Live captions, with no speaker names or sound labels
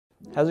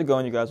How's it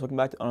going, you guys? Welcome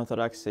back to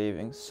Unorthodox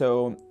Savings.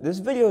 So this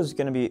video is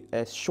going to be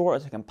as short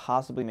as I can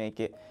possibly make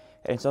it,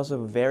 and it's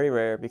also very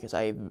rare because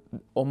I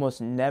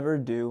almost never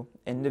do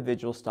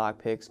individual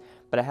stock picks,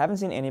 but I haven't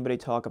seen anybody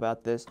talk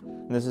about this.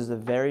 This is a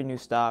very new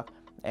stock,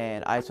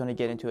 and I just want to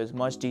get into as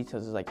much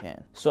details as I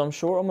can. So I'm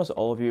sure almost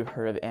all of you have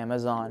heard of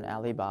Amazon,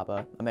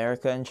 Alibaba,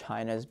 America and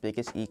China's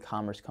biggest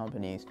e-commerce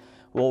companies.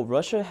 Well,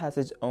 Russia has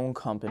its own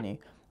company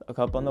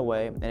up on the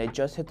way, and it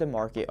just hit the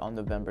market on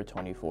November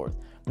 24th.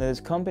 Now, this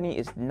company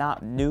is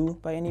not new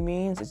by any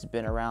means. It's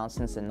been around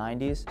since the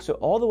 90s. So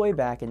all the way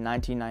back in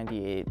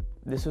 1998,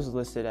 this was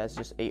listed as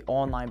just an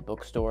online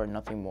bookstore and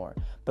nothing more.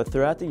 But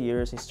throughout the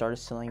years, they started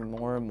selling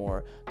more and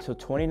more. So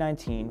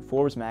 2019,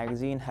 Forbes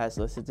magazine has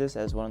listed this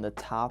as one of the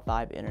top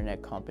 5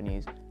 internet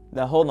companies.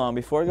 Now hold on,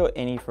 before I go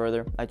any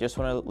further, I just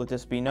want to let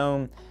this be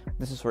known,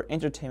 this is for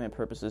entertainment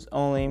purposes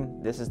only.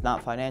 This is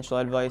not financial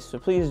advice, so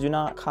please do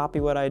not copy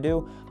what I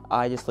do.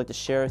 I just like to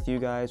share with you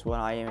guys what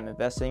I am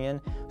investing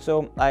in.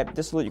 So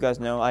just to let you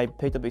guys know, I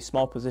picked up a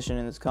small position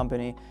in this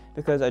company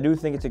because I do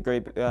think it's a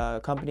great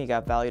company. It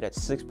got valued at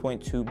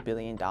 $6.2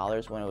 billion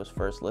when it was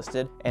first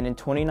listed. And in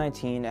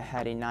 2019, it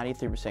had a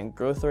 93%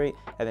 growth rate,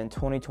 and then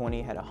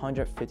 2020 had a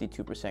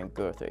 152%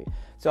 growth rate.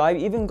 So I've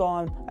even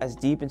gone as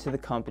deep into the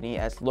company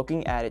as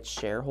looking at its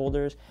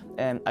shareholders,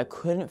 and I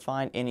couldn't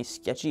find any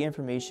sketchy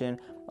information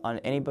on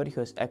anybody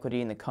who has equity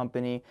in the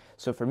company.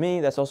 So for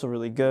me, that's also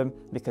really good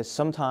because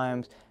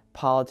sometimes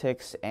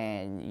politics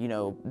and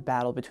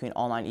battle between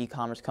online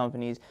e-commerce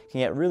companies can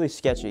get really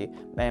sketchy,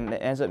 and it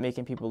ends up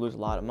making people lose a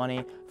lot of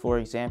money. For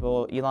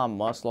example, Elon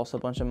Musk lost a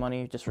bunch of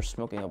money just for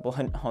smoking a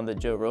blunt on the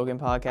Joe Rogan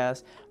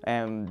podcast,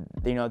 and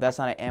that's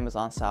not an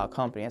Amazon style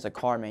company. It's a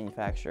car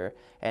manufacturer,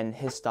 and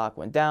his stock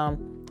went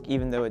down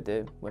even though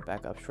it went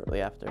back up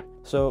shortly after.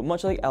 So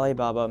much like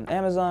Alibaba and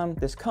Amazon,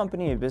 this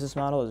company and business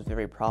model is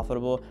very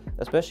profitable,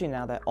 especially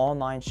now that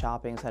online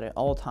shopping is at an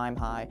all-time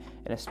high,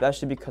 and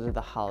especially because of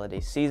the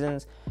holiday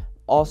seasons.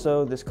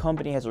 Also, this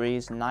company has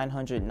raised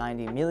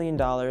 $990 million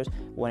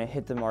when it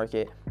hit the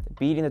market,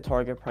 beating the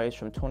target price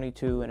from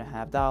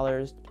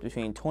 $22.50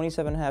 between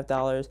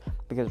 $27.50,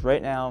 because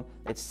right now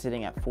it's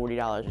sitting at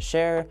 $40 a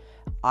share.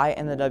 I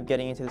ended up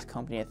getting into this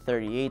company at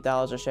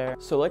 $38 a share.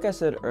 So like I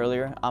said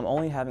earlier, I'm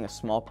only having a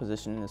small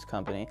position in this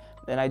company,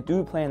 and I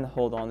do plan to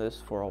hold on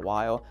this for a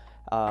while.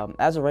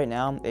 As of right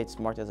now, it's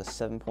marked as a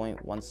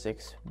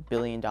 $7.16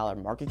 billion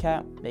market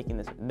cap, making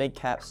this a mid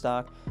cap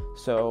stock.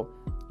 So,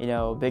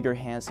 bigger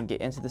hands can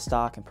get into the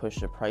stock and push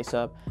the price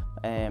up.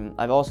 And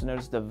I've also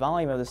noticed the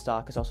volume of the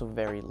stock is also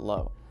very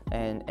low.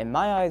 And in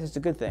my eyes, it's a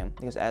good thing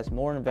because as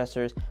more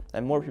investors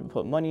and more people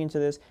put money into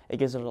this, it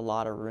gives it a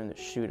lot of room to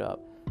shoot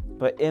up.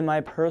 But in my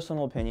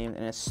personal opinion,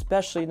 and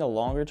especially in the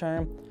longer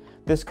term,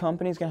 this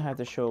company is going to have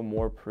to show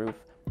more proof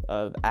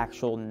of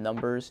actual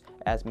numbers,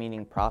 as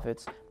meaning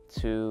profits,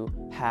 to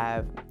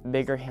have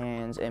bigger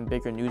hands and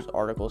bigger news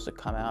articles to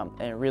come out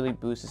and really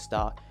boost the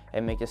stock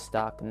and make the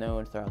stock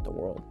known throughout the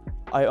world.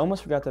 I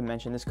almost forgot to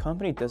mention this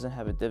company doesn't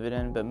have a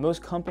dividend, but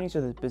most companies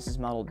with this business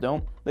model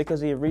don't,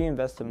 because they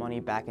reinvest the money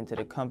back into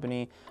the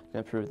company to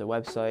improve the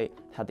website,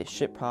 how they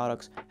ship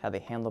products, how they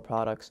handle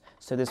products.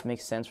 So this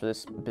makes sense for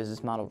this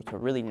business model to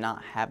really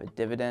not have a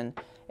dividend.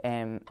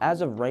 And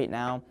as of right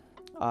now,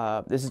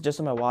 this is just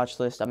on my watch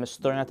list. I'm just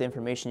throwing out the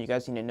information you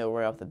guys need to know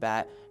right off the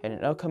bat. And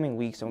in upcoming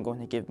weeks, I'm going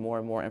to give more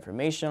and more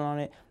information on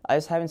it. I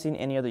just haven't seen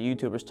any other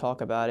YouTubers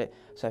talk about it,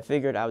 so I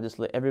figured I would just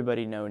let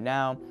everybody know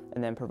now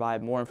and then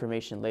provide more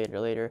information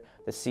later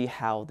to see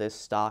how this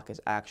stock is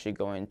actually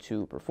going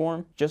to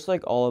perform. Just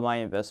like all of my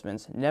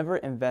investments, never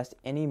invest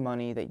any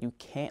money that you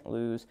can't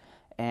lose,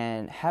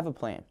 and have a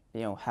plan.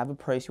 Have a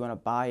price you want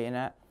to buy in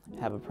at,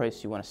 have a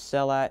price you want to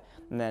sell at,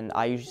 and then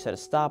I usually set a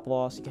stop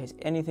loss in case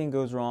anything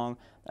goes wrong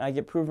and I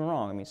get proven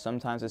wrong. I mean,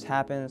 sometimes this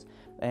happens,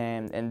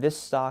 and this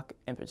stock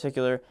in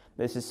particular,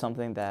 this is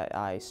something that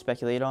I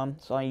speculate on,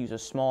 so I use a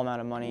small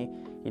amount of money.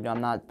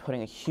 I'm not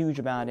putting a huge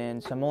amount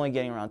in, so I'm only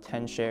getting around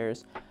 10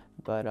 shares,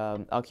 but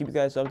I'll keep you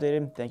guys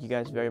updated. Thank you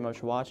guys very much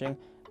for watching.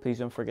 Please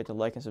don't forget to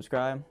like and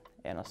subscribe,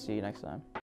 and I'll see you next time.